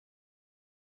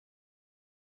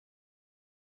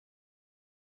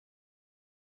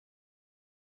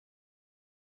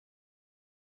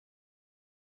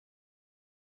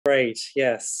Great.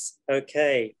 Yes.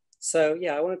 Okay. So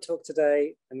yeah, I want to talk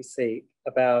today. Let me see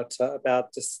about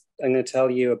just. I'm going to tell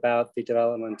you about the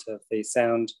development of the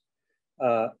sound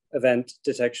event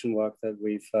detection work that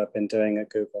we've been doing at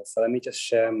Google. So let me just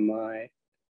share my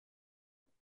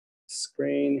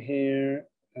screen here.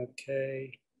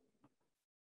 Okay.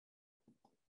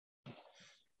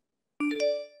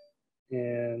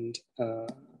 And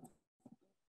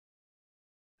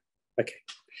okay.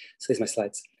 So here's my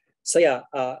slides. So yeah,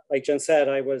 like John said,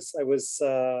 I was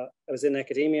in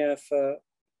academia for a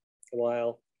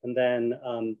while, and then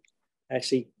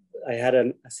actually I had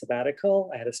a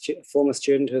sabbatical. I had a former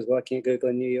student who was working at Google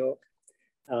in New York.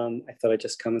 I thought I'd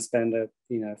just come and spend a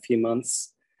few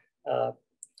months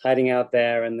hiding out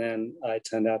there, and then I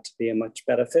turned out to be a much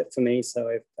better fit for me. So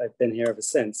I've been here ever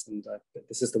since, and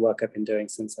this is the work I've been doing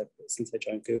since I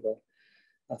joined Google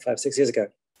 5-6 years ago.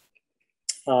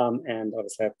 And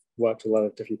obviously I've worked with a lot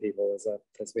of different people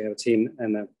as we have a team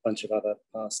and a bunch of other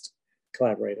past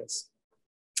collaborators.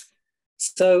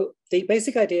 So the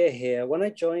basic idea here, when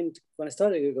I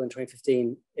started Google in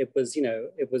 2015, it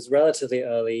was relatively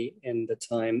early in the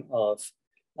time of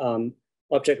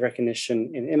object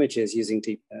recognition in images using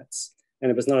deep nets.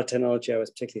 And it was not a technology I was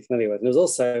particularly familiar with. And it was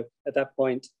also, at that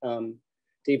point,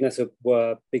 deep nets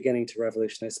were beginning to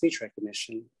revolutionize speech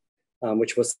recognition,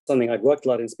 which was something I'd worked a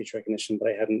lot in speech recognition, but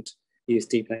I hadn't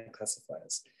used deep net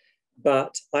classifiers.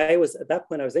 But at that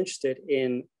point, I was interested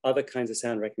in other kinds of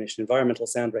sound recognition, environmental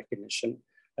sound recognition.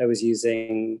 I was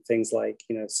using things like,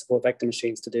 support vector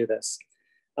machines to do this.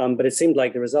 But it seemed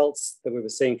like the results that we were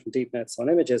seeing from deep nets on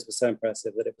images were so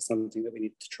impressive that it was something that we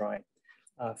needed to try.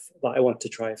 That I wanted to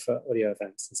try for audio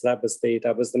events. And so that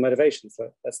was the motivation.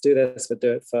 So let's do this, but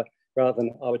do it for, rather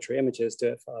than arbitrary images, do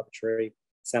it for arbitrary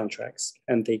soundtracks.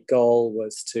 And the goal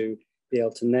was to be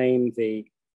able to name the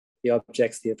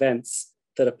objects, the events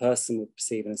that a person would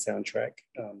perceive in a soundtrack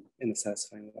in a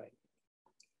satisfying way.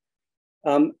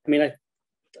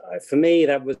 For me,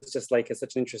 that was just like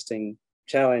such an interesting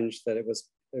challenge that it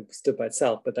stood by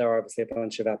itself, but there are obviously a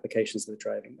bunch of applications that are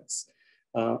driving this.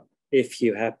 If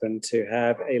you happen to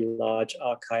have a large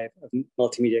archive of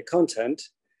multimedia content,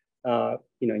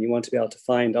 you want to be able to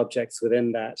find objects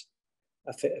within that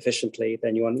efficiently,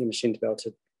 then you want your machine to be able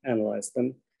to analyze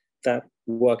them. That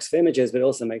works for images, but it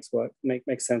also makes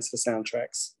sense for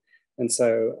soundtracks. And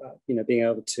so, being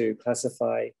able to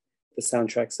classify the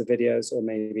soundtracks of videos, or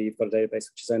maybe you've got a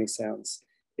database which is only sounds,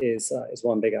 is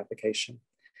one big application.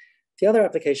 The other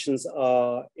applications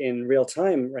are in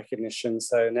real-time recognition.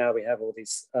 So now we have all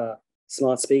these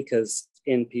smart speakers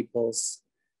in people's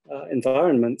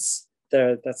environments.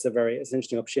 That's an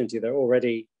interesting opportunity. They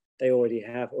already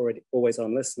have always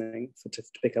on listening to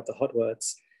pick up the hot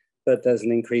words, but there's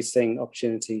an increasing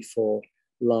opportunity for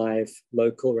live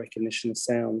local recognition of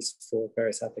sounds for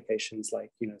various applications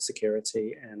like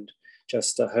security and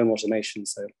just home automation.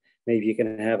 So maybe you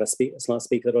can have a smart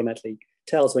speaker that automatically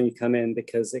tells when you come in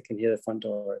because it can hear the front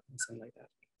door and something like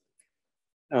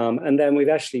that. And then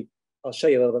I'll show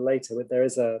you a little bit later, but there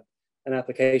is an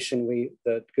application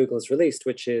that Google has released,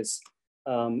 which is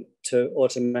to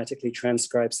automatically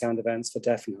transcribe sound events for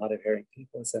deaf and hard of hearing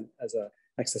people as an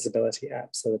accessibility app,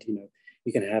 so that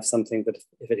you can have something that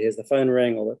if it hears the phone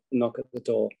ring or the knock at the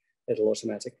door, it'll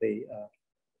automatically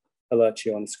alert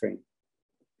you on the screen.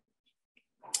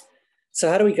 So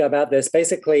how do we go about this?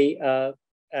 Basically,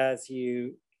 as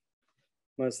you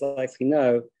most likely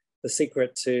know, the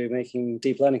secret to making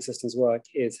deep learning systems work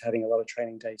is having a lot of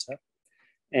training data.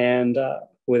 And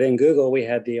within Google, we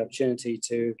had the opportunity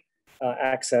to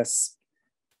access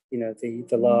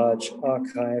the large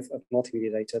archive of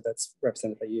multimedia data that's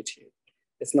represented by YouTube.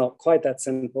 It's not quite that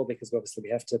simple because obviously we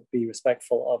have to be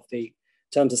respectful of the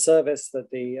terms of service that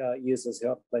the users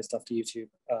who upload stuff to YouTube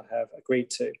have agreed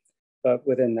to. But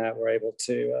within that, we're able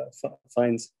to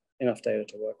find enough data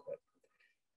to work with.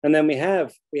 And then we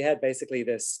had basically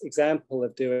this example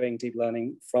of doing deep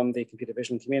learning from the computer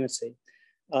vision community.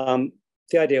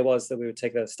 The idea was that we would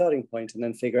take that as a starting point and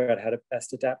then figure out how to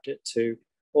best adapt it to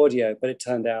audio, but it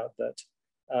turned out that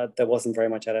there wasn't very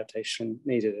much adaptation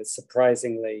needed. It's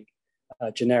surprisingly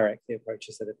generic, the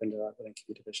approaches that have been developed within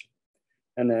computer vision.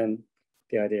 And then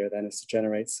the idea then is to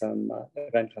generate some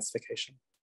event classification.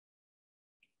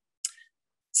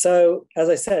 So as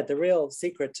I said, the real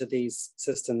secret to these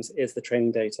systems is the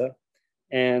training data.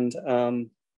 And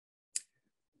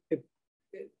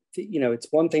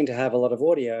it's one thing to have a lot of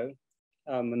audio,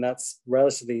 and that's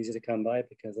relatively easy to come by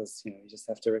because you just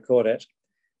have to record it.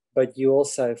 But you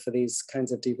also, for these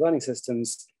kinds of deep learning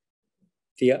systems,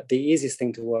 the easiest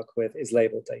thing to work with is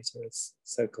labeled data. It's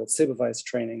so-called supervised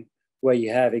training where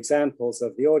you have examples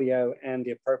of the audio and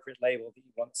the appropriate label that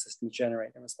you want the system to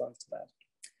generate in response to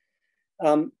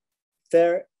that.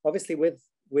 There, obviously with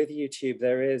YouTube,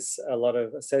 there is a lot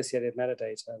of associated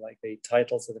metadata, like the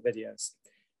titles of the videos.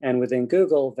 And within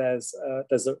Google, there's a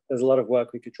lot of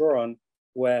work we could draw on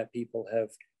where people have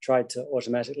tried to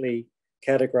automatically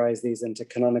categorize these into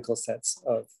canonical sets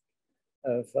of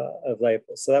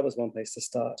labels. So that was one place to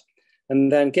start.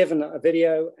 And then given a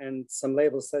video and some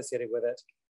labels associated with it,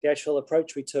 the actual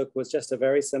approach we took was just a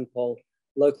very simple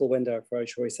local window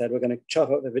approach where we said, we're going to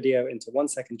chop up the video into 1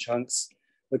 second chunks.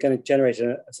 We're going to generate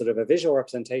a sort of a visual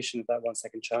representation of that 1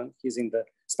 second chunk using the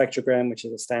spectrogram, which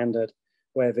is a standard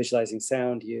way of visualizing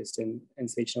sound used in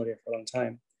speech and audio for a long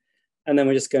time. And then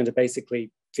we're just going to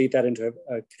basically feed that into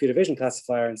a computer vision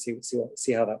classifier and see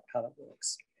how that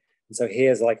works. And so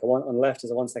here's like on the left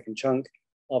is a 1 second chunk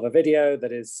of a video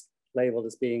that is labeled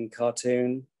as being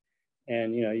cartoon.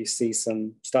 And you see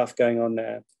some stuff going on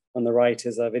there. On the right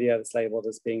is a video that's labeled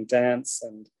as being dance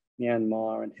and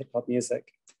Myanmar and hip hop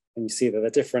music. And you see that they're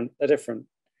different spectrograms.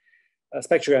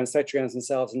 Spectrograms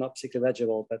themselves are not particularly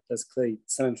legible, but there's clearly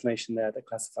some information there that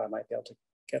classifier might be able to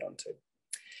get onto.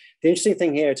 The interesting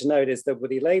thing here to note is that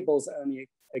the labels only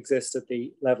exist at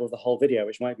the level of the whole video,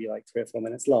 which might be like 3 or 4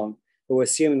 minutes long, but we're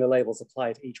assuming the labels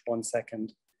apply to each 1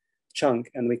 second chunk,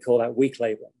 and we call that weak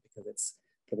labeling because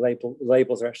the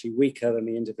labels are actually weaker than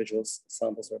the individual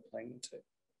samples we're applying them to.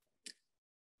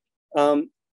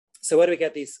 So where do we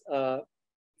get these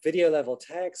video level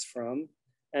tags from?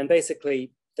 And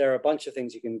basically, there are a bunch of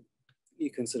things you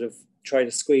can sort of try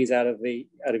to squeeze out of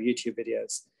YouTube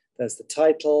videos. There's the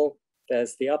title,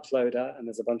 there's the uploader, and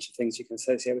there's a bunch of things you can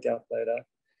associate with the uploader.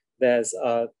 There's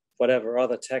whatever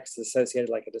other text is associated,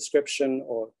 like a description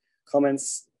or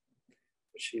comments,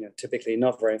 which typically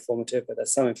not very informative, but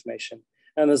there's some information.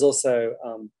 And there's also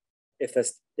if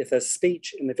there's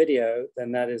speech in the video,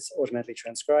 then that is automatically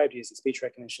transcribed using speech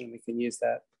recognition. We can use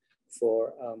that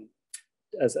for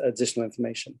as additional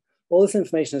information. All this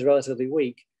information is relatively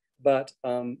weak, but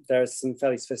there are some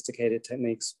fairly sophisticated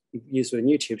techniques used within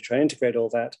YouTube to try and integrate all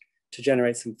that to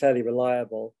generate some fairly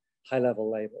reliable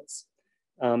high-level labels.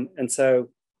 But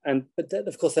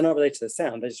of course, they're not related to the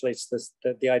sound. They're just related to this.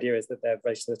 The idea is that they're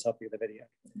related to the topic of the video.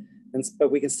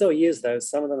 But we can still use those.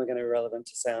 Some of them are going to be relevant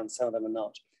to sound, some of them are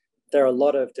not. There are a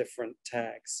lot of different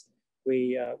tags.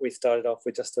 We started off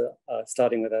with just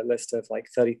starting with a list of like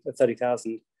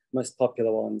 30,000 most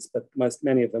popular ones, but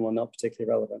many of them are not particularly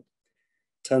relevant.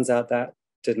 Turns out that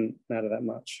didn't matter that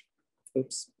much.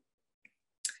 Oops.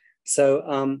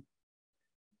 So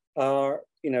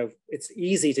it's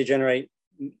easy to generate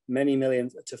find many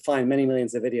millions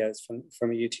of videos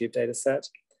from a YouTube data set.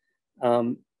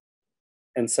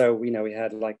 And so we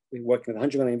had we're working with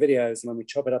 100 million videos, and when we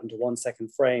chop it up into 1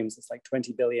 second frames, it's like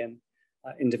 20 billion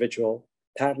individual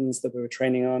patterns that we were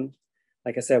training on.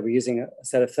 Like I said, we're using a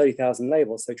set of 30,000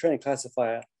 labels. So training a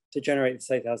classifier to generate the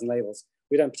 30,000 labels.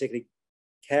 We don't particularly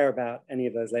care about any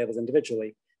of those labels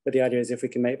individually, but the idea is if we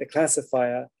can make the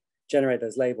classifier generate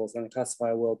those labels, then the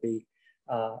classifier will be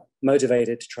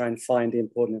motivated to try and find the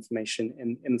important information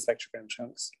in the spectrogram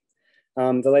chunks.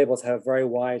 The labels have a very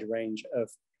wide range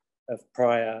of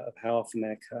prior, of how often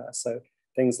they occur. So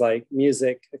things like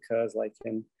music occurs like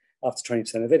in up to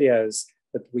 20% of videos,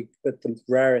 but the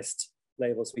rarest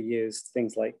labels we used,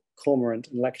 things like cormorant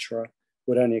and lecturer,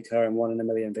 would only occur in 1 in a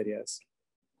million videos.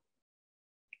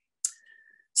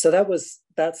 So that was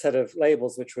that set of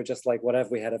labels, which were just like whatever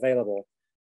we had available.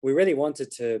 We really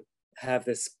wanted to have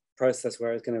this process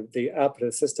where the output of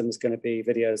the system is going to be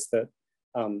videos that,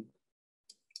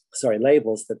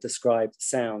 labels that describe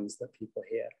sounds that people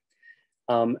hear.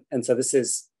 And so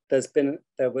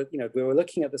we were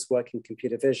looking at this work in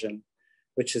computer vision,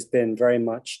 which has been very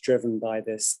much driven by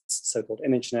this so-called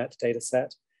ImageNet data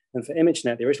set. And for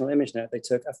ImageNet, the original ImageNet, they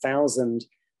took 1,000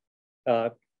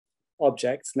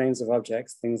 objects, names of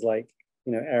objects, things like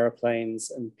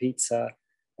airplanes and pizza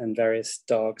and various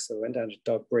dogs, so went down to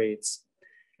dog breeds.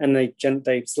 And they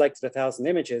selected 1,000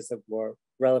 images that were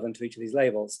relevant to each of these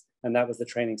labels. And that was the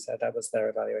training set, that was their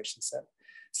evaluation set.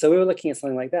 So we were looking at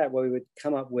something like that, where we would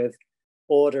come up with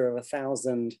order of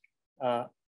 1,000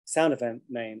 sound event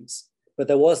names, but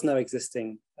there was no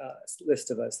existing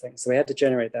list of those things. So we had to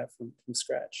generate that from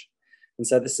scratch. And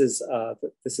so this is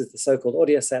the so-called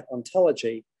audio set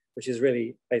ontology, which is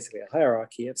really basically a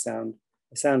hierarchy of sound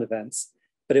events,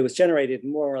 but it was generated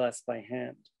more or less by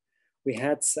hand. We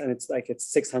had, and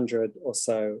it's 600 or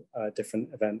so different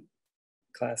event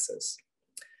classes.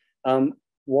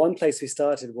 One place we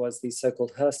started was these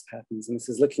so-called Hurst patterns, and this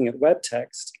is looking at web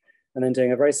text and then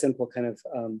doing a very simple kind of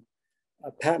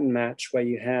a pattern match where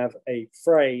you have a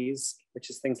phrase which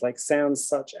is things like sounds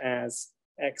such as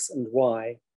X and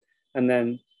Y. And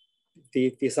then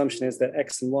the assumption is that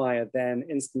X and Y are then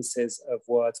instances of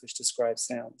words which describe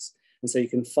sounds. And so you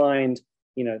can find,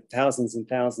 thousands and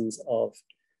thousands of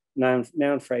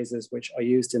noun phrases which are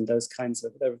used in those kinds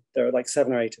of, there are like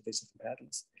 7 or 8 of these different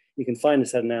patterns. You can find a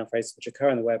set of noun phrases which occur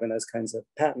on the web in those kinds of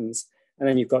patterns. And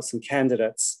then you've got some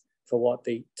candidates for what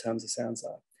the terms of sounds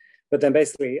are. But then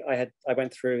basically I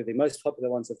went through the most popular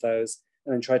ones of those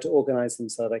and then tried to organize them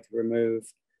so that I could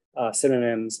remove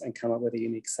synonyms and come up with a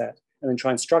unique set, and then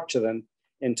try and structure them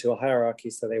into a hierarchy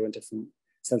so they were in different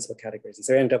sensible categories. And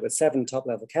so I ended up with 7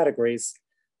 top-level categories: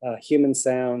 human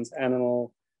sounds,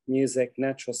 animal, music,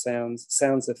 natural sounds,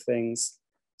 sounds of things,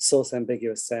 source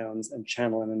ambiguous sounds, and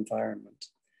channel and environment.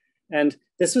 And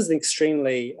this was an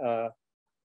extremely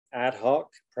ad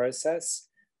hoc process,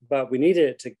 but we needed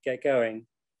it to get going.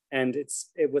 And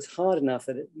it was hard enough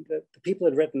that the people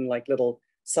had written like little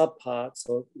subparts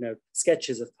or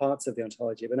sketches of parts of the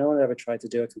ontology, but no one had ever tried to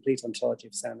do a complete ontology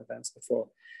of sound events before.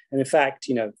 And in fact,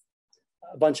 a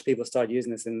bunch of people started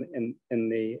using this in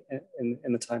the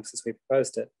time since we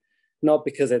proposed it, not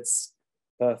because it's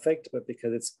perfect, but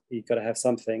because you've got to have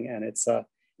something, and it's a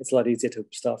lot easier to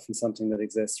start from something that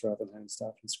exists rather than having to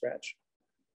start from scratch.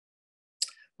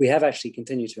 We have actually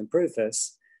continued to improve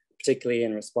this, particularly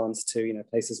in response to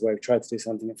places where we tried to do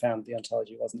something and found the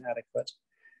ontology wasn't adequate.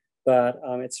 But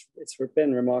it's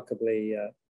been remarkably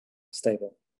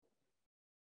stable.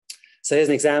 So here's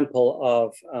an example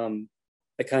of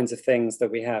the kinds of things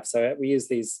that we have. So we use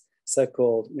these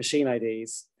so-called machine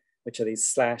IDs, which are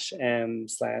these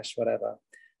 /m/whatever.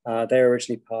 They're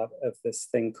originally part of this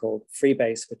thing called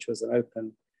Freebase, which was an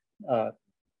open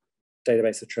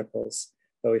database of triples.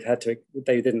 But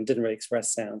they didn't really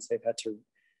express sounds. They've had to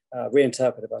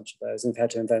reinterpret a bunch of those, and we've had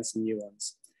to invent some new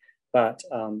ones. But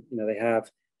they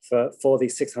have, for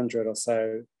these 600 or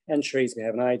so entries, we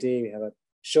have an ID, we have a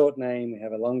short name, we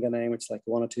have a longer name, which is like a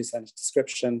 1 or 2 sentence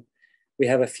description. We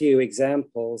have a few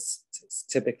examples,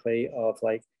 typically of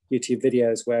like YouTube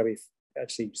videos where we've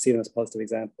actually seen them as positive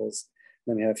examples.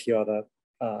 And then we have a few other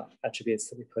attributes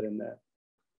that we put in there.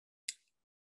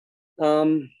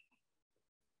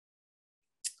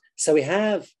 So we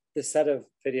have this set of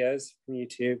videos from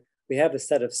YouTube. We have this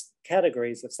set of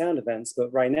categories of sound events,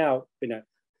 but right now,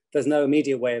 there's no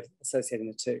immediate way of associating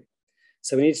the two.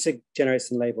 So we needed to generate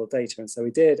some label data. And so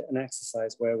we did an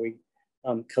exercise where we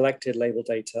collected label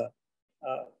data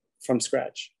from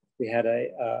scratch. We had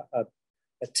a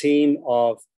team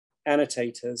of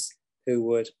annotators who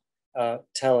would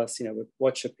tell us, would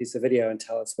watch a piece of video and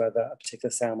tell us whether a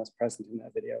particular sound was present in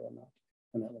that video or not.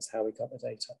 And that was how we got the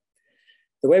data.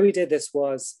 The way we did this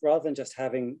was, rather than just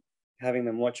having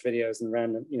them watch videos and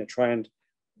random, try and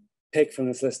pick from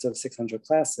this list of 600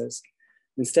 classes,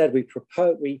 instead we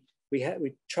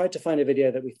tried to find a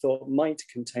video that we thought might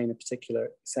contain a particular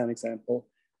sound example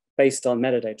based on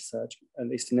metadata search, at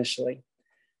least initially.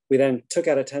 We then took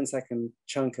out a 10-second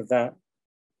chunk of that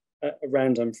at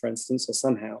random, for instance, or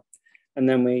somehow, and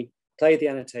then we played the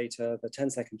annotator the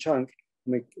 10-second chunk,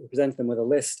 and we presented them with a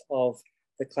list of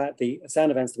the sound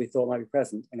events that we thought might be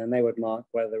present, and then they would mark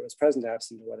whether it was present,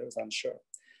 absent, or whether it was unsure.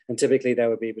 And typically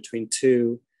there would be between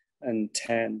 2 and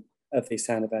 10 of these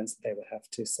sound events that they would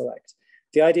have to select.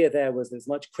 The idea there was that it's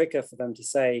much quicker for them to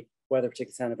say whether a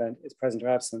particular sound event is present or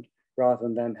absent, rather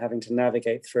than them having to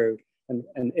navigate through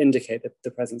and indicate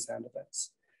the present sound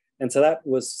events. And so that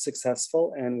was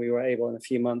successful, and we were able in a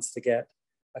few months to get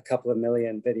a couple of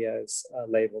million videos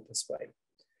labeled this way.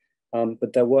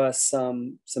 But there were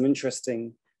some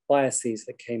interesting biases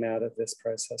that came out of this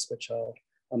process, which I'll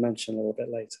mention a little bit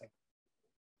later.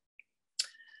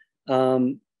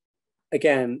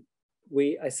 Again,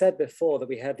 I said before that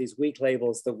we had these weak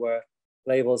labels that were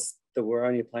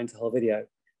only applying to the whole video.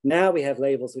 Now we have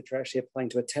labels which are actually applying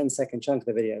to a 10-second chunk of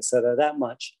the video. So they're that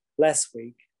much less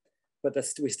weak, but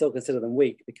we still consider them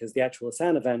weak because the actual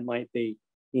sound event might be,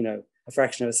 a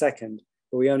fraction of a second,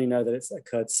 but we only know that it's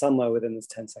occurred somewhere within this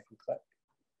 10-second clip.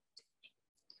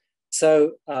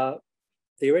 So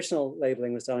the original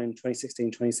labeling was done in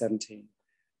 2016, 2017.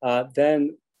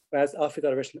 Then after we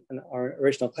got our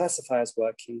original classifiers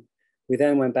working, we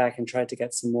then went back and tried to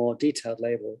get some more detailed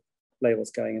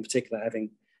labels going, in particular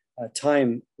having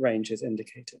time ranges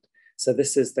indicated. So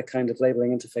this is the kind of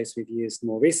labeling interface we've used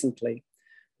more recently,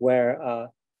 where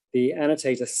the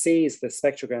annotator sees the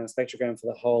spectrogram for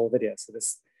the whole video. So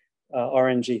this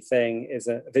orangey thing is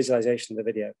a visualization of the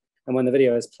video. And when the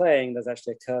video is playing, there's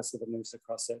actually a cursor that moves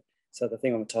across it. So the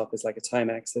thing on the top is like a time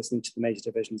axis, and each of the major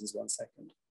divisions is 1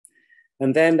 second.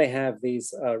 And then they have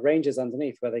these ranges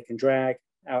underneath where they can drag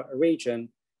out a region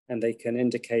and they can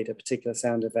indicate a particular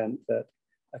sound event that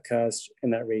occurs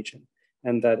in that region.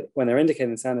 And that when they're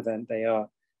indicating the sound event,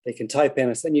 they can type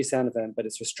in a new sound event, but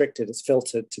it's restricted, it's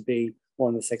filtered to be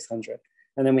one of the 600.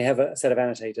 And then we have a set of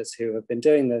annotators who have been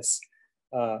doing this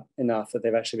enough that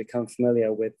they've actually become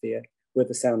familiar with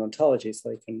the sound ontology,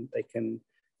 so they can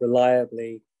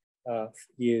reliably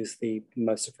use the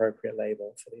most appropriate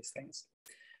label for these things.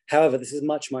 However, this is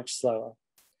much, much slower.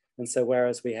 And so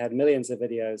whereas we had millions of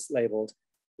videos labeled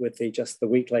with just the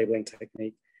weak labeling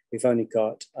technique, we've only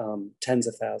got tens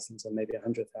of thousands or maybe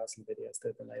 100,000 videos that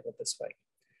have been labeled this way.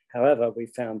 However, we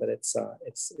found that it's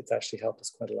actually helped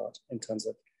us quite a lot in terms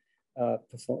of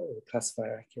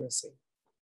classifier accuracy.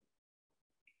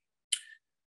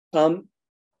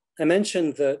 I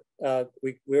mentioned that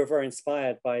we were very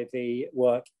inspired by the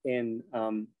work in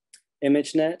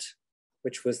ImageNet,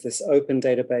 which was this open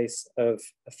database of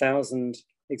 1,000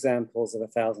 examples of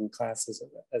 1,000 classes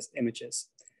as images.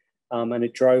 And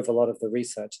it drove a lot of the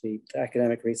research, the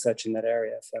academic research in that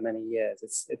area for many years.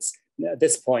 It's at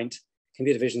this point,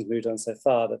 computer vision's moved on so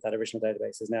far that original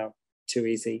database is now too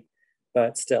easy,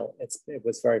 but still, it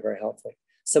was very, very helpful.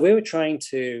 So we were trying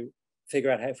to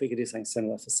figure out if we could do something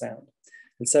similar for sound.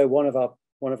 And so one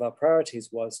of our priorities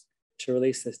was to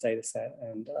release this data set,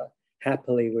 and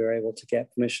happily we were able to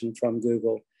get permission from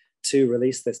Google to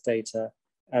release this data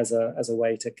as a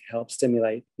way to help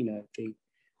stimulate,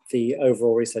 the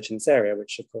overall research in this area,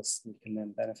 which of course we can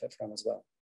then benefit from as well.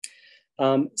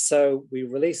 So we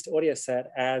released AudioSet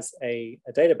as a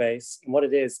database, and what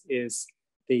it is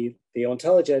the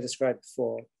ontology I described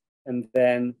before, and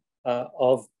then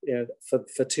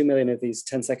for 2 million of these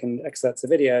 10-second excerpts of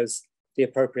videos, the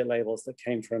appropriate labels that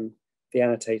came from the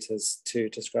annotators to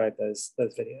describe those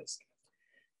videos.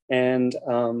 And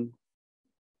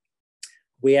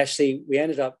we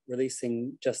ended up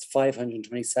releasing just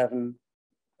 527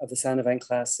 of the sound event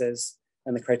classes,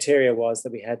 and the criteria was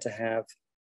that we had to have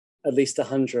at least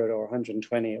 100 or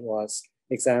 120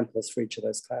 examples for each of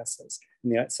those classes.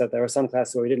 And so there were some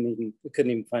classes where we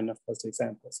couldn't even find enough positive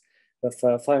examples, but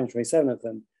for 527 of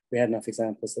them, we had enough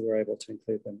examples that we were able to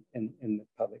include them in the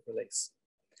public release.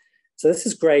 So this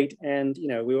is great, and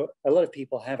a lot of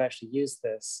people have actually used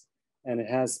this, and it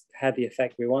has had the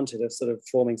effect we wanted of sort of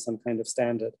forming some kind of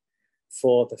standard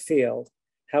for the field.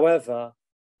 However,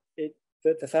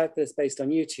 the fact that it's based on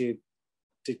YouTube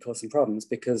did cause some problems,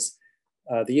 because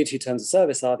the YouTube terms of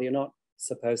service are that you're not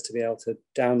supposed to be able to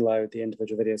download the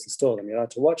individual videos and store them. You're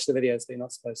allowed to watch the videos, but you're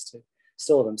not supposed to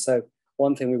store them. So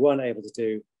one thing we weren't able to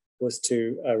do was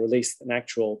to release an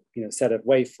actual set of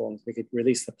waveforms. We could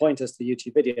release the pointers to the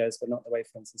YouTube videos, but not the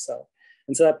waveforms themselves.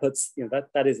 And so that puts,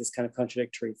 that is this kind of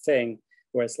contradictory thing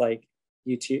where it's like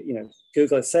YouTube,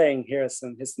 Google is saying, here's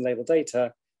some labeled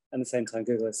data, and at the same time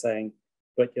Google is saying,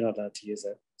 but you're not allowed to use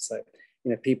it. So,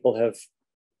 people have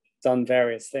done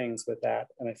various things with that,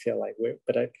 and I feel like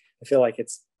I feel like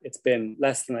it's been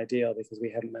less than ideal because we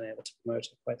haven't been able to promote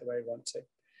it quite the way we want to.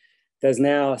 There's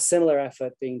now a similar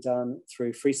effort being done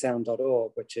through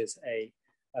freesound.org, which is a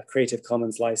Creative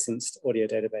Commons licensed audio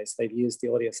database. They've used the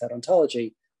AudioSet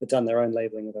ontology, but done their own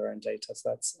labeling of their own data. So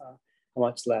that's a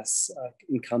much less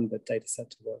encumbered data set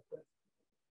to work with.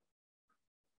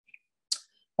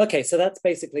 Okay, so that's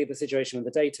basically the situation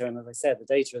with the data. And as I said, the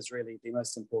data is really the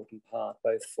most important part,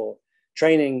 both for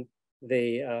training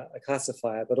a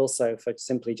classifier, but also for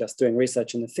simply just doing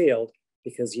research in the field,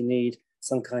 because you need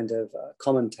some kind of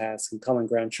common task and common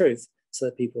ground truth so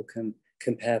that people can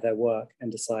compare their work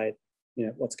and decide,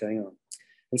 what's going on.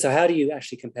 And so how do you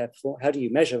actually how do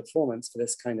you measure performance for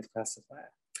this kind of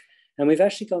classifier? And we've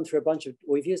actually gone through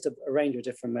we've used a range of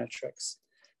different metrics.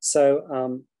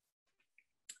 So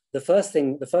the first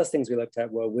things we looked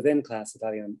at were within class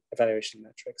evaluation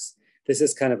metrics. This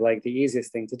is kind of like the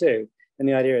easiest thing to do. And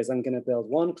the idea is I'm going to build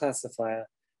one classifier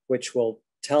which will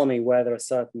tell me whether a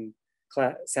certain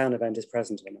sound event is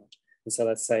present or not. And so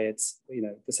let's say it's,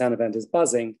 the sound event is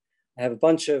buzzing. I have a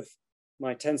bunch of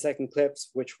my 10-second clips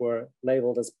which were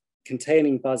labeled as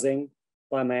containing buzzing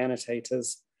by my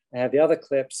annotators. I have the other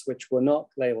clips which were not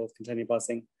labeled containing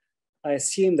buzzing. I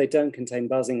assume they don't contain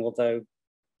buzzing, although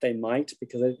they might,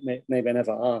 because maybe I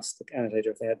never asked the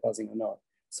annotator if they had buzzing or not.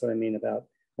 So I mean about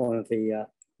one of the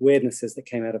weirdnesses that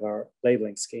came out of our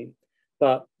labeling scheme.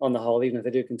 But on the whole, even if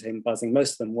they do contain buzzing,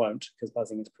 most of them won't, because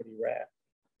buzzing is pretty rare.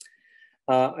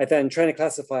 I then train a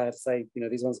classifier to say,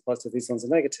 these ones are positive, these ones are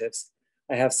negatives.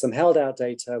 I have some held out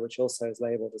data, which also is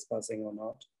labeled as buzzing or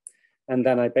not. And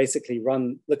then I basically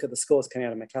look at the scores coming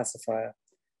out of my classifier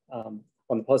on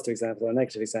the positive example or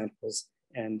negative examples,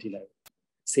 and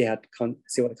see what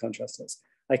the contrast is.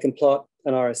 I can plot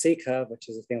an ROC curve, which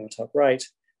is the thing on the top right,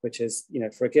 which is,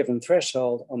 for a given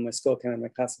threshold on my score count and my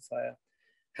classifier,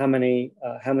 how many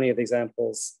of the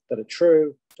examples that are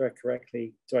true do I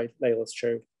label as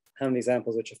true? How many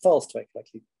examples which are false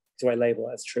do I label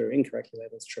as true, incorrectly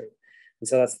label as true? And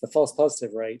so that's the false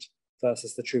positive rate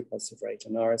versus the true positive rate.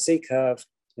 An ROC curve,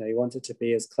 you want it to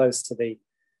be as close to the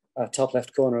top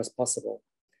left corner as possible.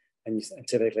 And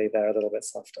typically they're a little bit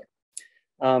softer.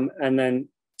 And then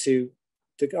the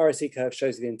ROC curve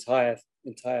shows you the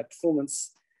entire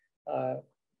performance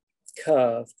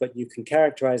curve, but you can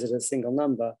characterize it as a single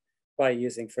number by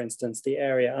using, for instance, the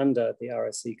area under the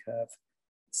ROC curve,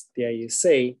 the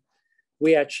AUC.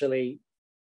 We actually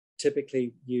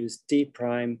typically use D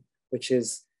prime, which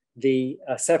is the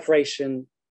separation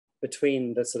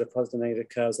between the sort of positive and negative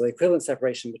curves, or the equivalent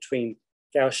separation between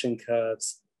Gaussian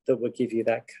curves that would give you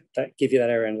that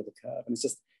area under the curve. And it's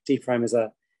just D prime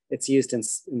it's used in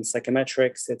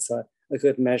psychometrics. It's a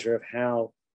good measure of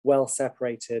how well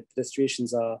separated the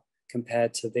distributions are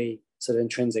compared to the sort of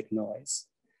intrinsic noise.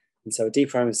 And so a D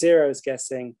prime of 0 is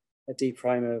guessing, a D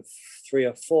prime of 3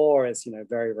 or 4 is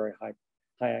very, very high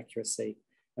accuracy.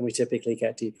 And we typically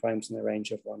get D primes in the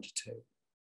range of 1 to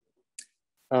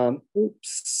 2.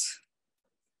 Oops.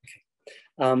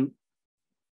 Okay.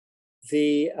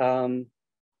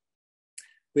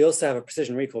 We also have a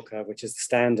precision recall curve, which is the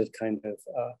standard kind of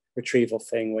retrieval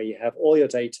thing where you have all your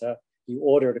data, you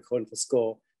order it according to the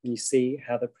score, and you see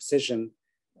how the precision,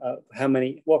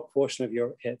 what portion of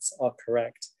your hits are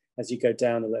correct as you go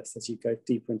down the list, as you go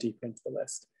deeper and deeper into the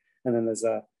list. And then there's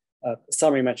a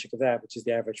summary metric of that, which is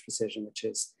the average precision, which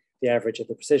is the average of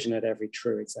the precision at every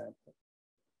true example.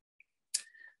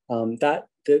 They're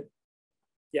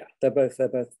both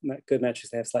good metrics.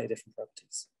 They have slightly different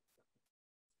properties.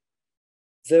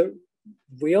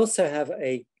 We also have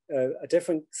a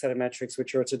different set of metrics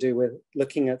which are to do with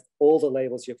looking at all the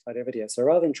labels you apply to a video. So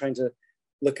rather than trying to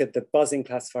look at the buzzing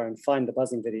classifier and find the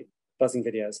buzzing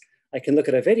videos, I can look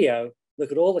at a video,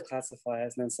 look at all the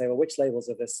classifiers, and then say, well, which labels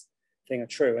of this thing are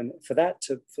true? And for that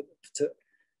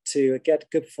to get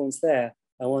good performance there,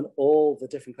 I want all the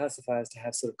different classifiers to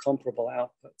have sort of comparable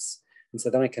outputs. And so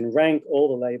then I can rank all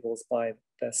the labels by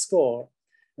their score,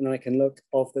 and then I can look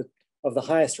of the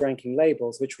highest ranking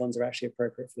labels, which ones are actually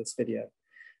appropriate for this video.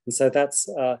 And so that's,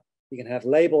 you can have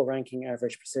label ranking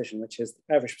average precision, which is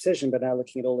average precision, but now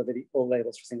looking at all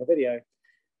labels for a single video.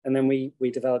 And then we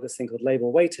developed this thing called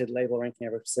label weighted label ranking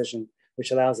average precision,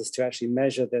 which allows us to actually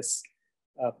measure this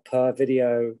per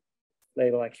video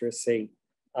label accuracy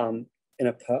on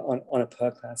a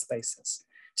per class basis.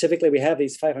 Typically, we have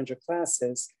these 500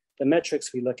 classes. The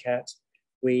metrics we look at,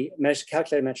 we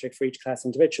calculate a metric for each class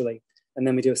individually, and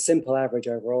then we do a simple average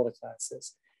over all the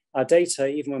classes. Our data,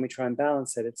 even when we try and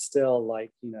balance it, it's still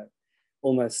like,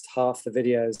 almost half the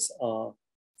videos are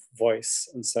voice.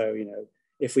 And so,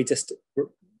 if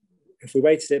we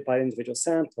weighted it by individual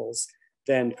samples,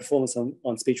 then performance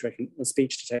on speech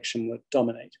detection would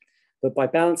dominate. But by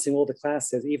balancing all the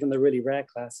classes, even the really rare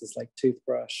classes like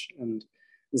toothbrush and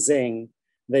zing,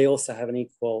 they also have an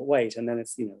equal weight. And then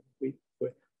it's,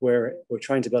 we're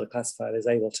trying to build a classifier that's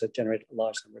able to generate a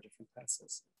large number of different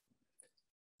classes.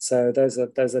 So those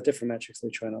are different metrics that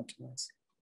we try and optimize.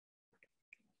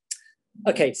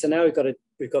 Okay, so now we've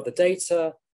got the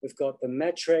data, we've got the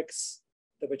metrics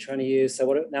that we're trying to use.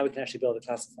 So now we can actually build the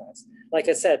classifiers. Like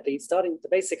I said, the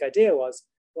basic idea was,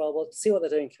 well, we'll see what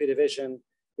they're doing in computer vision.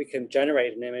 We can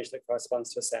generate an image that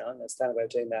corresponds to a sound. There's a standard way of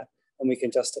doing that, and we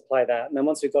can just apply that. And then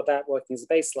once we've got that working as a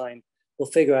baseline,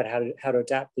 we'll figure out how to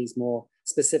adapt these more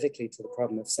specifically to the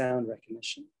problem of sound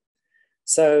recognition.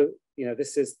 So,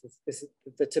 this is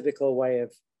the typical way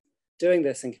of doing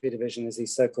this in computer vision is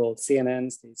these so-called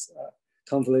CNNs, these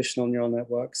convolutional neural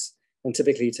networks. And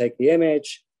typically you take the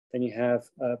image, then you have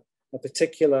a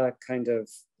particular kind of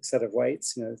set of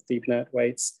weights, deep net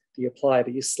weights that you apply,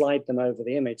 but you slide them over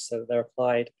the image so that they're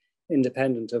applied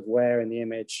independent of where in the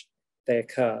image they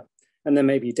occur. And then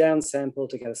maybe you downsample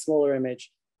to get a smaller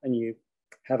image, and you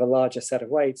have a larger set of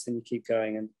weights, and you keep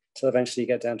going until eventually you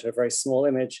get down to a very small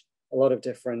image, a lot of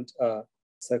different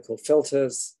so-called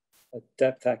filters, a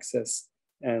depth axis,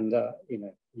 and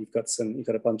you've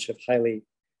got a bunch of highly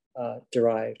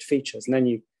derived features. And then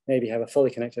you maybe have a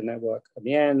fully connected network at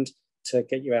the end to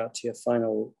get you out to your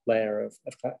final layer of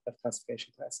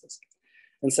classification classes.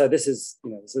 And so this is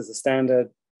a standard,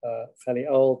 fairly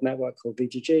old network called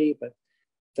VGG, but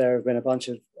there have been a bunch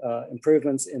of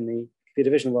improvements in the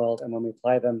computer vision world, and when we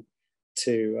apply them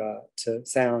to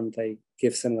sound, they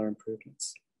give similar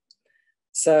improvements.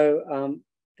 So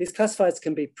these classifiers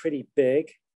can be pretty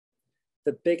big.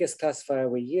 The biggest classifier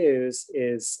we use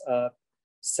is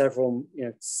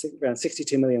around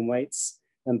 62 million weights.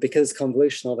 And because it's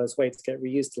convolutional, those weights get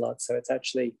reused a lot. So it's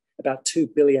actually about 2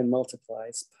 billion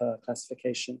multiplies per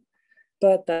classification.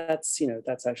 But that's,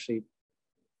 that's actually,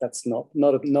 that's no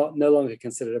longer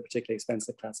considered a particularly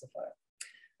expensive classifier.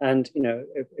 And,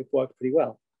 it worked pretty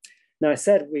well. Now I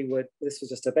said this was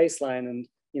just a baseline, and,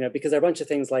 because there are a bunch of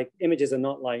things like images are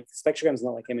not like, spectrograms are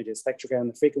not like images. Spectrogram,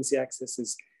 the frequency axis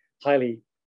is highly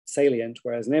salient,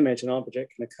 whereas an image, an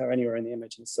object can occur anywhere in the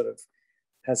image and sort of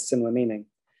has similar meaning.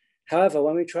 However,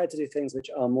 when we tried to do things which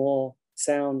are more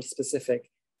sound specific,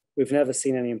 we've never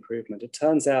seen any improvement. It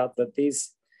turns out that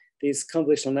these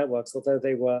convolutional networks, although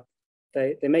they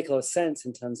make a lot of sense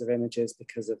in terms of images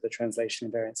because of the translation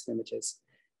invariance in images,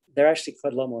 they're actually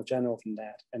quite a lot more general than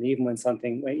that. And even when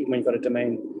you've got a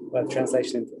domain where the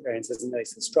translation invariance isn't really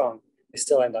so strong, they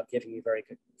still end up giving you very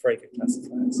good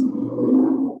classifiers.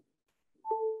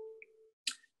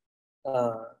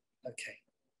 Okay.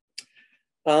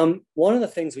 One of the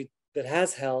things that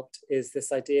has helped is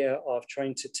this idea of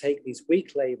trying to take these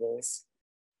weak labels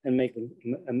and make them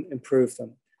improve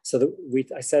them. So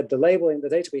I said the label in the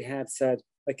data we had said,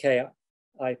 okay,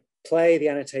 I play the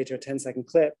annotator a 10-second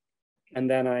clip, and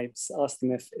then I ask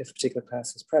them if a particular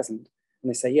class is present, and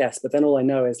they say yes. But then all I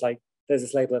know is like there's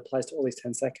this label that applies to all these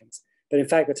 10 seconds. But in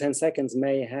fact, the 10 seconds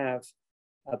may have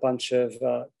a bunch of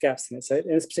gaps in it. So in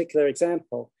this particular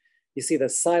example, you see the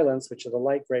silence, which are the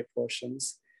light gray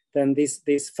portions. Then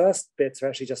these first bits are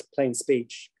actually just plain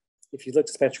speech. If you looked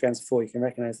at spectrograms before, you can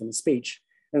recognize them as speech.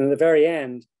 And at the very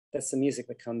end, there's some music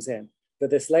that comes in. But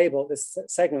this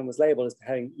segment was labeled as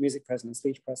having music present and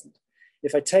speech present.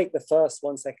 If I take the first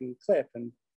 1 second clip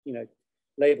and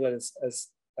label it as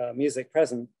music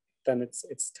present, then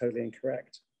it's totally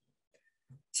incorrect.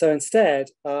 So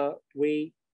instead,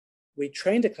 we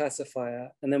trained a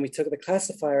classifier, and then we took the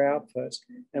classifier output,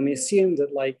 and we assumed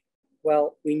that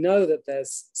we know that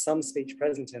there's some speech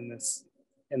present in this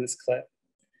clip.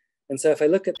 And so if I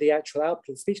look at the actual output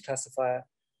of the speech classifier,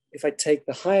 if I take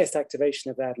the highest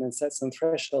activation of that and then set some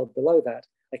threshold below that,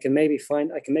 I can maybe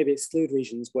exclude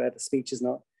regions where the speech is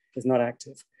not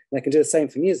active. And I can do the same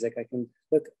for music. I can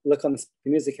look on the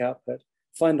music output,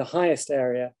 find the highest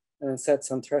area, and then set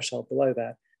some threshold below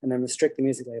that, and then restrict the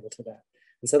music label to that.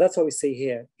 And so that's what we see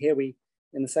here. Here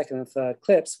in the second and third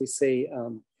clips, we see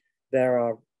there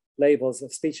are labels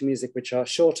of speech and music which are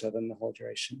shorter than the whole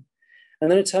duration. And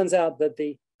then it turns out that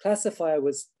the classifier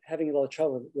was having a lot of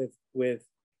trouble with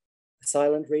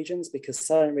silent regions, because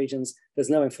silent regions, there's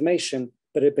no information,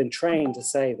 but it had been trained to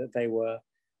say that they were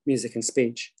music and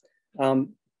speech.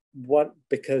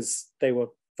 Because they were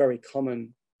very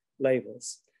common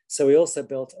labels. So we also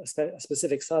built a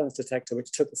specific silence detector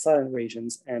which took the silent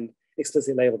regions and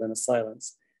explicitly labeled them as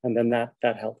silence. And then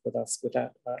that helped with us with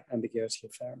that ambiguity a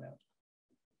fair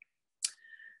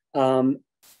amount.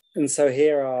 And so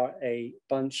here are a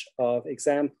bunch of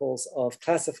examples of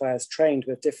classifiers trained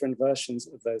with different versions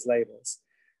of those labels.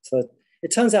 So it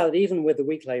turns out that even with the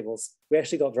weak labels, we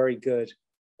actually got very good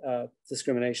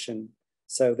discrimination.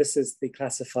 So this is the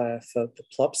classifier for the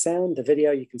plop sound. The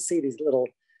video, you can see these little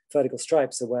vertical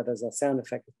stripes are where there's a sound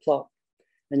effect of plop.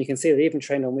 And you can see that even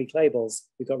trained on weak labels,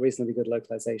 we got reasonably good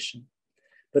localization.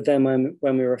 But then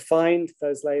when we refined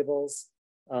those labels,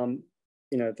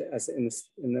 as in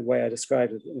the way I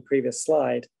described it in the previous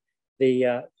slide,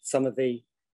 some of the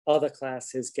other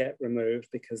classes get removed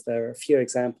because there are a few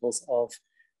examples of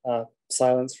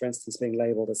silence, for instance, being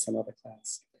labeled as some other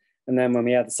class. And then when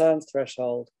we add the silence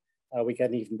threshold, we get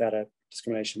an even better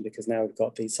discrimination, because now we've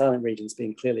got the silent regions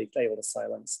being clearly labeled as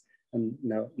silence and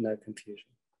no confusion.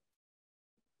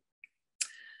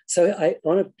 So I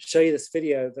want to show you this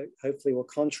video that hopefully will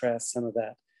contrast some of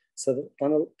that. So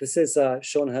this is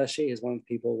Sean Hershey, who's one of the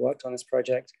people who worked on this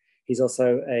project. He's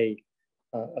also a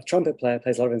trumpet player,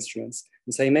 plays a lot of instruments.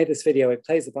 And so he made this video, it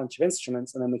plays a bunch of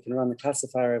instruments, and then we can run the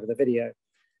classifier over the video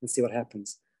and see what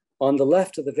happens. On the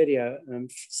left of the video, and I'm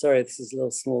sorry, this is a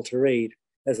little small to read,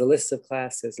 there's a list of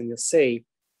classes, and you'll see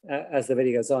as the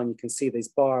video goes on, you can see these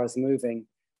bars moving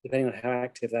depending on how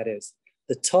active that is.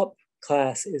 The top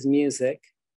class is music,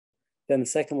 then the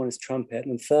second one is trumpet,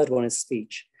 and the third one is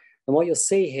speech. And what you'll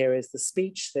see here is the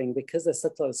speech thing, because there's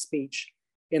such a lot of speech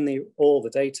in all the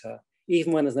data,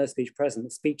 even when there's no speech present, the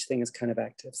speech thing is kind of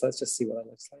active. So let's just see what that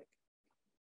looks like.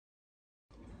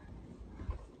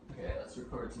 Okay, let's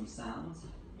record some sounds.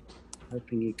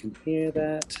 Hoping you can hear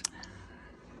that.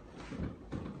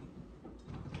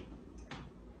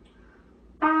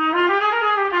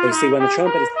 So you see when the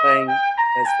trumpet is playing,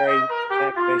 there's very high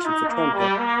activation for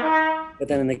trumpet. But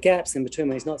then in the gaps in between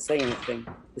when he's not saying anything,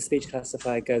 the speech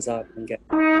classifier goes up and gets.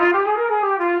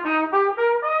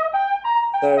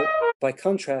 So by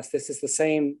contrast, this is the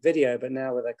same video, but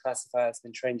now with a classifier that's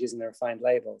been trained using the refined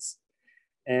labels.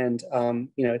 And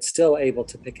it's still able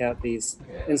to pick out these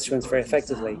instruments very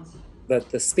effectively,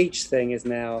 but the speech thing is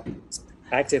now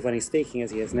active when he's speaking, as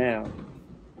he is now.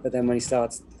 But then when he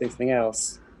starts doing something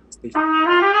else, speech.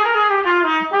 And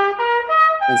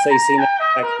so you see now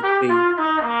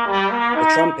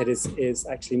the trumpet is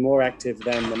actually more active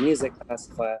than the music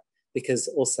classifier, because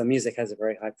also music has a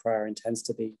very high prior and tends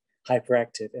to be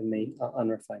hyperactive in the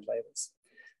unrefined labels.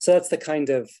 So that's the kind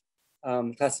of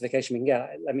classification we can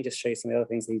get. Let me just show you some of the other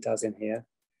things that he does in here.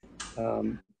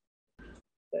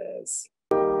 There's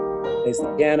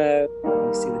the piano.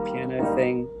 You see the piano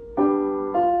thing.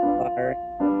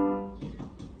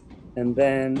 And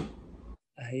then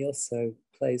he also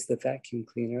plays the vacuum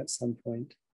cleaner at some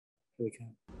point. Here we go.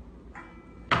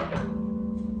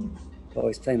 Oh,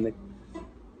 he's playing the...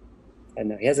 I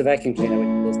know, he has a vacuum cleaner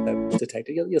which is also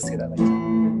detected. You'll see that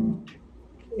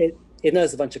later. It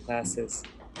knows a bunch of classes.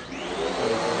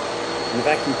 And the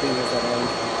vacuum cleaner is that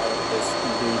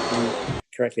is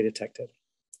correctly detected.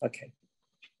 Okay.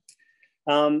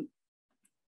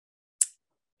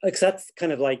 That's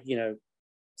kind of like,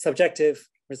 subjective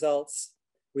results.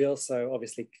 We also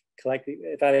obviously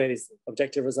evaluate these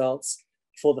objective results.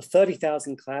 For the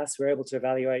 30,000 class, we're able to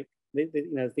evaluate,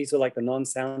 these were like the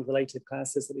non-sound related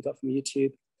classes that we got from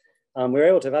YouTube. We were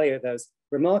able to evaluate those.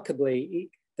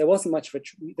 Remarkably, there wasn't much of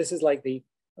this is like the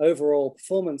overall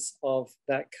performance of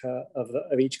that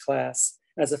of each class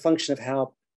as a function of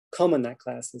how common that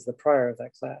class is, the prior of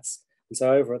that class. And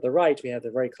so over at the right, we have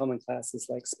the very common classes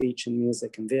like speech and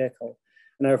music and vehicle.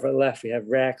 And over at the left, we have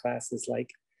rare classes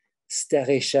like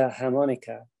sterische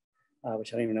harmonica,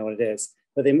 which I don't even know what it is.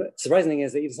 But the surprising thing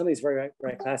is that even some of these very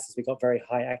rare classes, we got very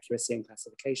high accuracy in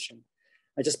classification.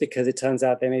 And just because it turns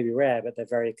out they may be rare, but they're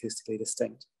very acoustically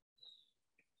distinct.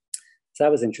 So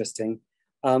that was interesting.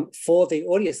 For the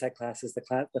audio set classes, the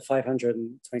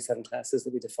 527 classes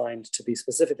that we defined to be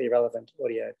specifically relevant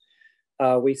audio,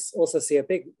 we also see a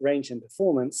big range in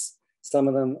performance. Some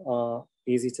of them are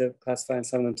easy to classify and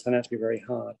some of them turn out to be very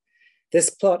hard. This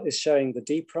plot is showing the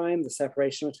D prime, the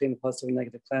separation between the positive and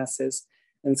negative classes,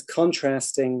 and it's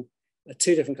contrasting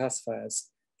two different classifiers.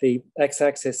 The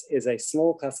x-axis is a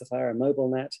small classifier, a mobile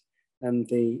net, and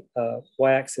the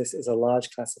y-axis is a large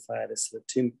classifier, this sort of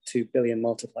 2 billion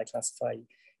multiply classifier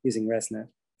using ResNet.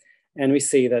 And we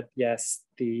see that, yes,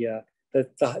 the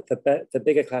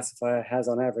bigger classifier has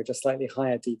on average a slightly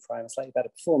higher D prime, a slightly better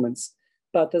performance,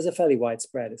 but there's a fairly wide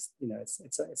spread. It's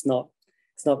not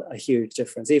a huge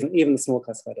difference. Even the small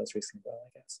classifier does reasonably well, I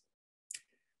guess.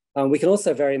 We can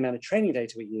also vary the amount of training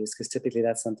data we use, because typically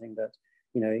that's something that,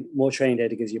 more training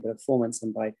data gives you better performance,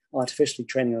 and by artificially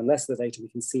training on less of the data, we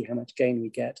can see how much gain we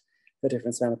get for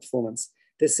different amount of performance.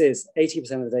 This is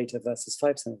 80% of the data versus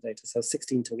 5% of the data, so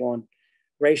 16:1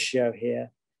 ratio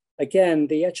here. Again,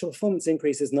 the actual performance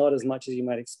increase is not as much as you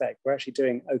might expect. We're actually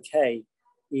doing okay,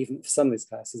 even for some of these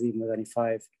classes, even with only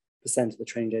 5% of the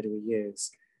training data we use.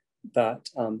 But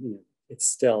it's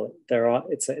still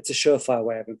it's a surefire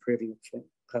way of improving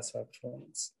classifier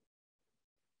performance.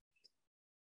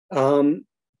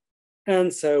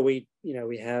 And so we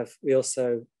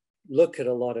also look at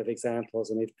a lot of examples,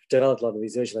 and we've developed a lot of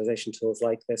these visualization tools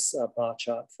like this bar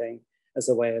chart thing as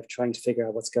a way of trying to figure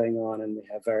out what's going on. And we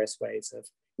have various ways of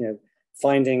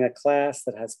finding a class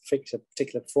that has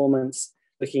particular performance,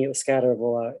 looking at the scatter of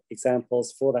all our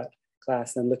examples for that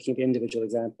class, and then looking at the individual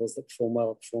examples that perform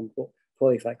well, perform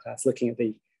poorly for that class, looking at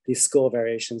these score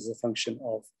variations as a function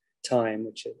of time,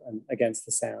 which is against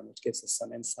the sound, which gives us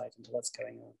some insight into what's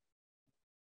going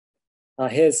on.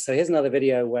 Here's another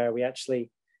video where we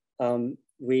actually,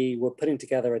 we were putting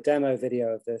together a demo video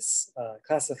of this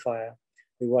classifier.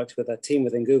 We worked with a team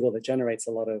within Google that generates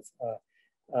a lot of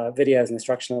videos and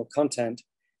instructional content,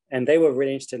 and they were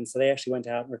really interested, and so they actually went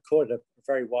out and recorded a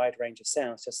very wide range of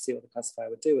sounds just to see what the classifier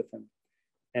would do with them.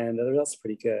 And the results are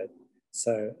pretty good.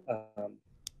 So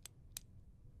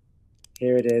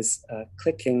here it is,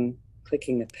 clicking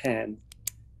a pen,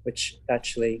 which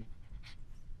actually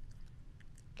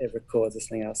it records this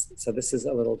thing else. So this is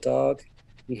a little dog.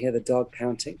 You hear the dog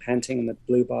panting, and the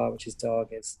blue bar, which is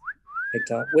dog, is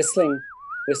picked up. Whistling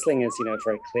is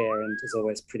very clear and is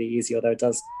always pretty easy, although it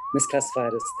does misclassify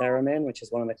it as theremin, which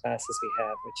is one of the classes we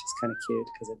have, which is kind of cute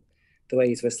because the way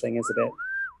he's whistling is a bit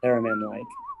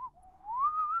theremin-like.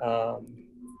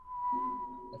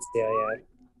 Let's see,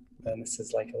 and this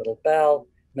is like a little bell.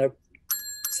 No,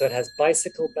 so it has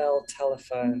bicycle bell,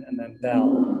 telephone, and then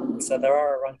bell. So there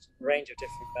are a range of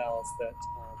different bells that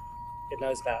it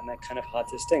knows about, and they're kind of hard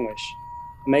to distinguish.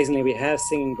 Amazingly, we have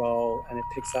singing bowl, and it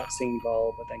picks up singing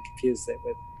bowl, but then confuses it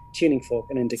with tuning fork,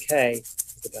 and in decay is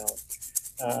the bell.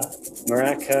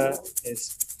 Maraca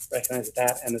is recognized with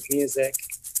that, and with music.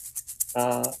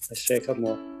 Let's show you a couple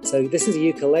more. So this is a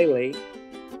ukulele,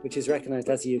 which is recognized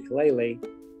as a ukulele,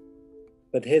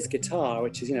 but here's guitar,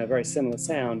 which is, you know, a very similar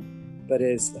sound, but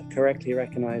is correctly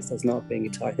recognized as not being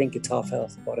guitar. I think guitar fell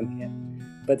off the bottom here.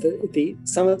 But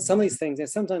some of these things, you know,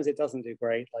 sometimes it doesn't do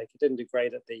great. Like it didn't do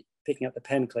great at the picking up the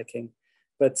pen clicking,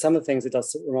 but some of the things it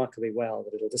does remarkably well,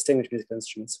 that it'll distinguish musical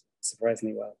instruments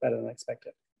surprisingly well, better than I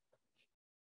expected.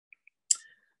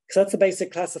 So that's the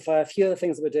basic classifier. A few other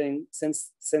things that we're doing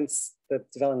since the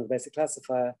development of the basic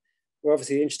classifier. We're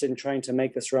obviously interested in trying to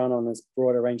make this run on as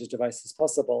broad a range of devices as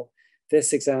possible.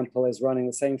 This example is running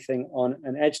the same thing on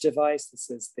an edge device. This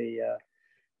is the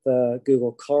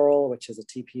Google Coral, which is a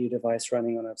TPU device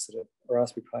running on a sort of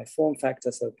Raspberry Pi form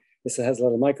factor. So this has a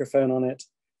little microphone on it,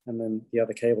 and then the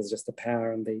other cable is just the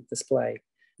power and the display.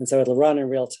 And so it'll run in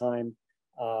real time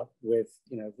with,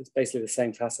 you know, it's basically the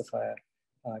same classifier,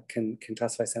 can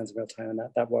classify sounds in real time, and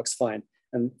that works fine.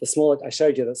 And the small, I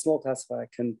showed you that small classifier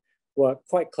can work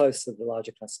quite close to the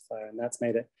larger classifier, and that's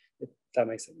made that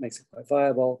makes it quite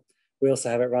viable. We also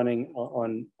have it running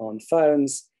on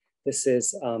phones. This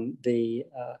is the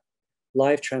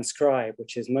Live Transcribe,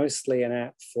 which is mostly an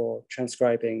app for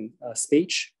transcribing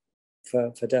speech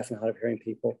for deaf and hard of hearing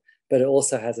people, but it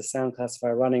also has a sound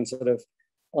classifier running sort of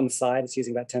on the side. It's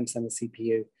using about 10% of the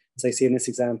CPU. So you see in this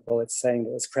example, it's saying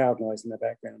that there's crowd noise in the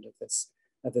background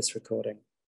of this recording.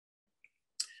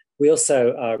 We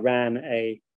also ran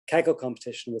a Kaggle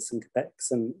competition with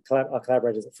our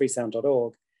collaborators at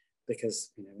freesound.org,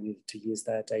 because, you know, we needed to use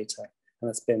their data, and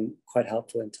that's been quite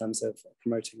helpful in terms of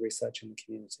promoting research in the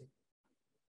community.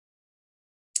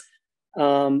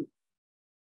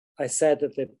 I said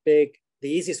that the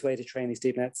easiest way to train these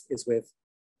deep nets is with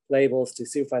labels to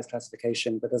supervised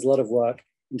classification, but there's a lot of work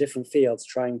in different fields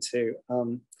trying to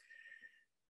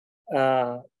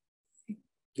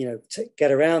you know, to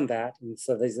get around that. And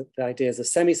so there's the ideas of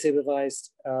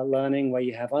semi-supervised learning, where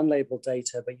you have unlabeled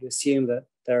data, but you assume that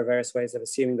there are various ways of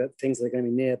assuming that things that are going to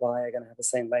be nearby are going to have the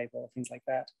same label, things like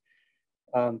that.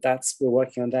 We're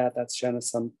working on that. That's shown us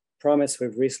some promise.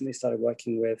 We've recently started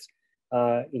working with,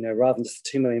 you know, rather than just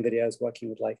 2 million videos, working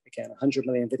with, like, again, 100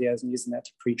 million videos and using that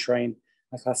to pre-train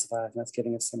a classifier, and that's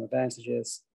giving us some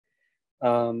advantages.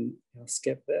 I'll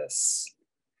skip this.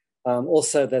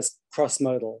 Also, there's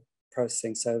cross-modal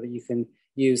processing, so that you can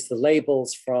use the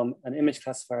labels from an image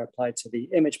classifier applied to the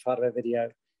image part of a video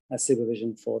as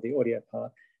supervision for the audio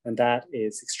part. And that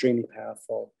is extremely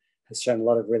powerful, has shown a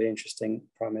lot of really interesting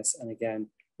promise. And again,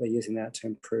 we're using that to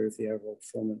improve the overall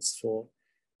performance for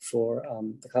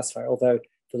the classifier. Although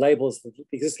the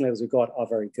existing labels we've got are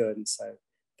very good, and so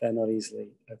they're not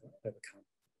easily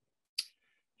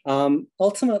overcome.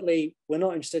 Ultimately, we're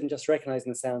not interested in just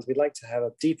recognizing the sounds. We'd like to have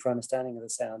a deeper understanding of the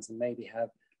sounds and maybe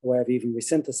have a way of even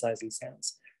resynthesizing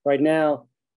sounds. Right now,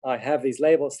 I have these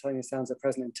labels telling me sounds are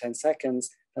present in 10 seconds,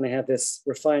 and I have this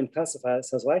refined classifier that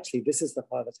says, well, actually, this is the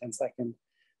part of the 10 second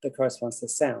that corresponds to the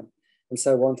sound. And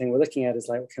so one thing we're looking at is,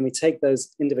 like, can we take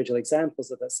those individual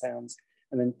examples of those sounds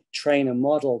and then train a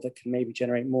model that can maybe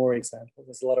generate more examples?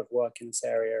 There's a lot of work in this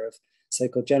area of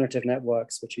so-called generative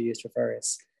networks, which are used for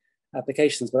various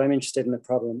applications, but I'm interested in the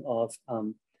problem of,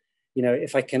 you know,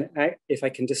 if I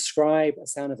can describe a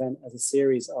sound event as a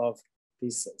series of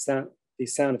these sound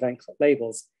event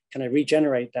labels, can I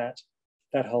regenerate that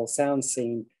whole sound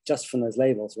scene just from those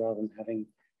labels rather than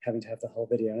having to have the whole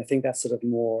video? And I think that's sort of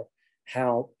more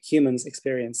how humans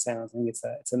experience sound. I think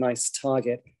it's a nice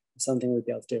target of something we'd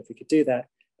be able to do. If we could do that,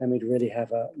 then we'd really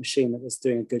have a machine that was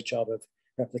doing a good job of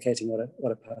replicating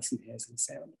what a person hears in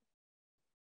sound.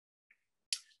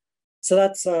 So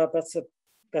that's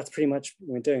pretty much,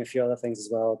 we're doing a few other things as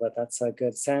well, but that's a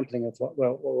good sampling of what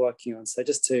we're working on. So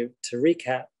just to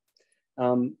recap,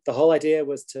 the whole idea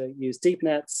was to use deep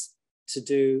nets to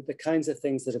do the kinds of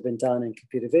things that have been done in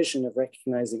computer vision of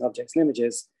recognizing objects and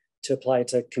images to apply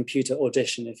to computer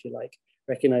audition, if you like,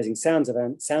 recognizing sound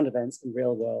events in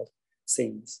real world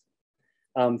scenes.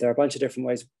 There are a bunch of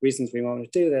different reasons we want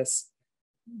to do this.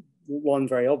 One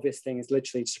very obvious thing is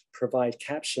literally to provide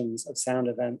captions of sound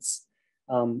events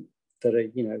that are,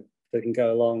 you know, that can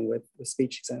go along with the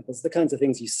speech examples, the kinds of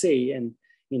things you see in,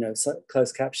 you know,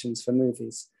 closed captions for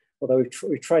movies. Although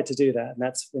we've tried to do that, and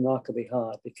that's remarkably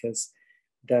hard because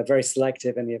they're very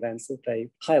selective in the events that they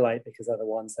highlight, because they're the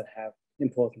ones that have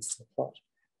importance to the plot.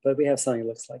 But we have something that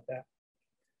looks like that.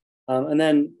 And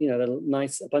then, you know, there are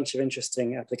a bunch of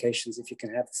interesting applications if you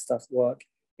can have the stuff work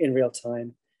in real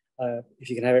time. If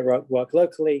you can have it work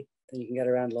locally, then you can get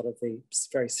around a lot of the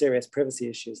very serious privacy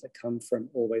issues that come from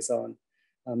always on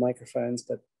microphones.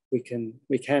 But we can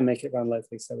make it run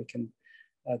locally, so we can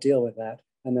deal with that.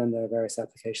 And then there are various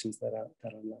applications that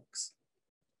unlocks.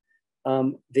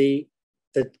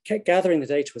 Gathering the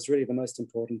data was really the most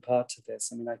important part to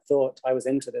this. I mean, I thought I was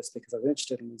into this because I was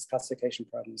interested in these classification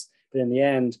problems, but in the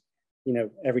end, you know,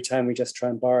 every time we just try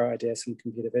and borrow ideas from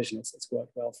computer vision, it's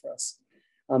worked well for us.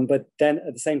 But then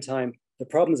at the same time, the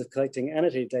problems of collecting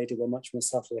annotated data were much more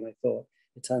subtle than I thought.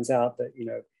 It turns out that, you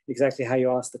know, exactly how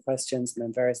you ask the questions and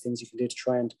then various things you can do to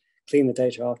try and clean the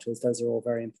data afterwards, those are all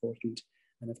very important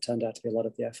and have turned out to be a lot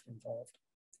of the effort involved.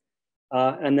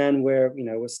 And then we're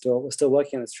still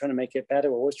working on this, trying to make it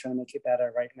better. We're always trying to make it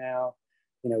better. Right now,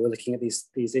 you know, we're looking at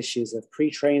these issues of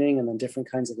pre-training and then different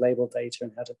kinds of label data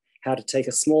and how to take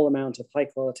a small amount of high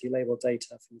quality label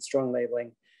data from strong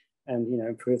labeling and, you know,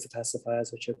 improve the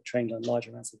classifiers which are trained on large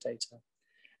amounts of data.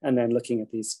 And then looking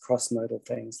at these cross-modal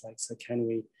things like, so can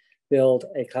we build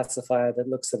a classifier that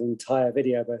looks at an entire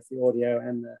video, both the audio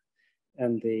and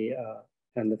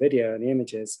the video and the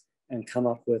images, and come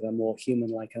up with a more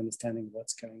human-like understanding of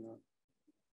what's going on.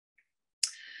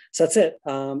 So that's it.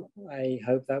 I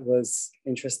hope that was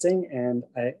interesting, and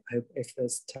I hope if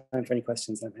there's time for any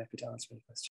questions, I'm happy to answer any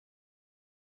questions.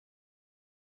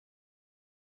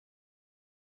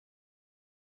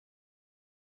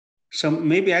 So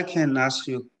maybe I can ask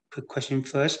you a quick question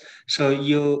first. So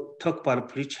you talk about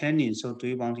pre-training. So do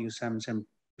you want to use something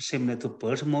similar to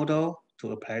BERT model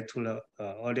to apply to the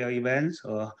audio events,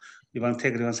 or you want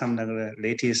to take some of the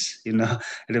latest, you know,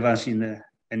 advance in the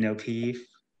NLP?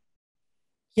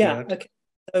 Yeah. Okay.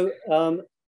 So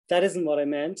that isn't what I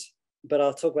meant, but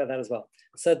I'll talk about that as well.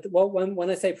 So when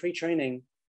I say pre-training,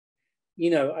 you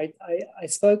know, I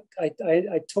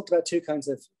talked about two kinds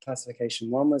of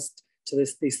classification. One was to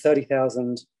these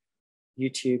 30,000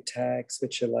 YouTube tags,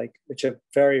 which are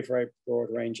very, very broad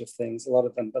range of things. A lot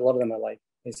of them are like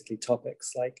basically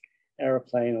topics like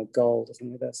airplane or gold or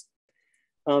something like this.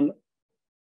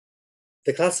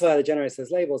 The classifier that generates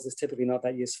those labels is typically not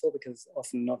that useful because it's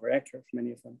often not very accurate for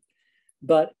many of them.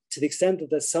 But to the extent that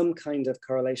there's some kind of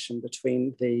correlation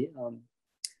between the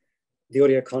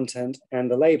audio content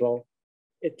and the label,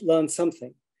 it learns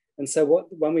something. And so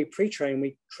when we pre-train,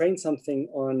 we train something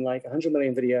on like 100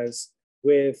 million videos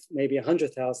with maybe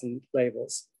 100,000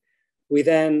 labels. We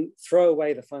then throw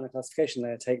away the final classification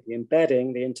layer, take the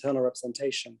embedding, the internal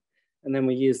representation, and then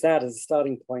we use that as a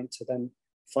starting point to then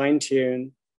fine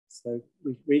tune. So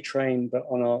we retrain, but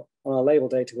on our label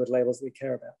data with labels that we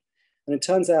care about. And it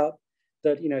turns out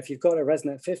that, you know, if you've got a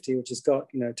ResNet 50, which has got,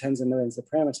 you know, tens of millions of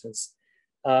parameters,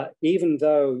 even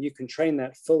though you can train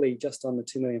that fully just on the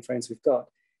 2 million frames we've got,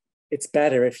 it's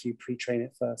better if you pre-train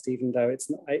it first, even though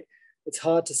it's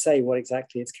hard to say what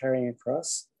exactly it's carrying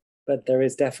across, but there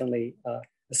is definitely a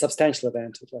substantial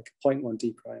advantage, like a 0.1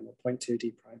 D prime or 0.2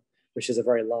 D prime, which is a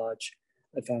very large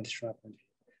advantage from our point of view.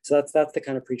 So that's the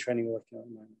kind of pre-training we're working on at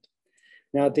the moment.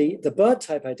 Now, the BERT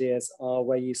type ideas are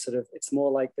where you sort of, it's more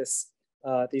like this,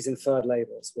 these inferred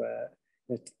labels where,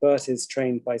 you know, BERT is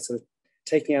trained by sort of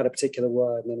taking out a particular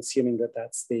word and then assuming that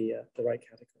that's the right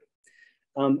category.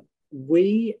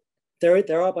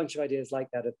 There are a bunch of ideas like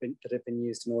that that have been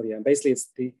used in audio, and basically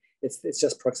it's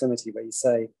just proximity, where you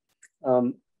say,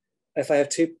 if I have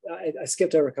two, I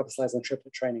skipped over a couple of slides on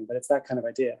triplet training, but it's that kind of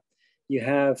idea. You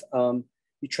have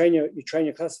you train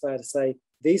your classifier to say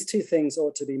these two things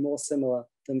ought to be more similar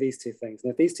than these two things, and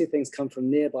if these two things come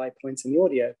from nearby points in the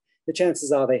audio, the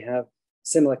chances are they have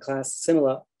similar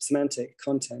semantic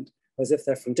content. Whereas if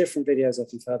they're from different videos or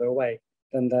from further away,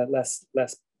 then they're less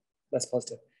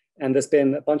positive. And there's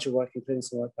been a bunch of work, including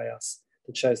some work by us,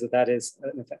 that shows that that is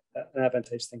an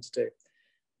advantageous thing to do.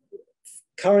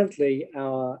 Currently,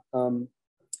 our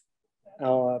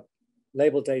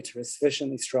label data is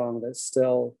sufficiently strong that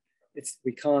still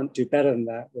we can't do better than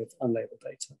that with unlabeled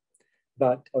data.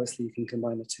 But obviously, you can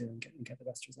combine the two and get the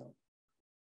best result.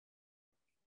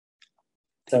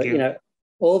 So you know,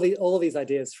 all of these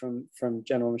ideas from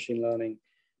general machine learning,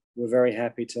 we're very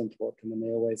happy to import them, and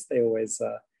they always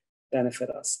benefit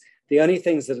us. The only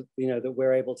things that that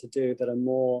we're able to do that are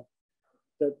more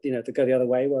that go the other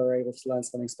way, where we're able to learn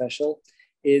something special,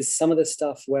 is some of the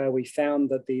stuff where we found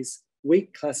that these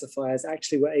weak classifiers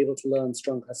actually were able to learn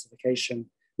strong classification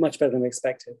much better than we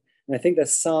expected. And I think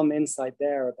there's some insight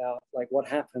there about like what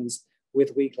happens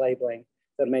with weak labeling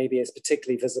that maybe is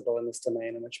particularly visible in this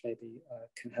domain, and which maybe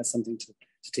has something to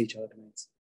teach other domains.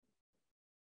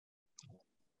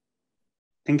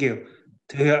 Thank you.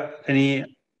 Do you have any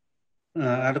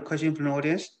other question from the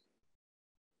audience?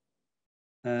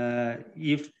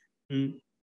 If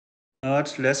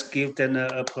not, let's give them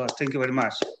applause. Thank you very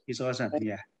much. It's awesome.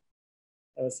 Yeah.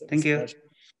 Thank you.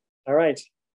 All right.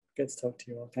 Good to talk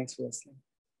to you all. Thanks for listening.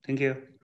 Thank you.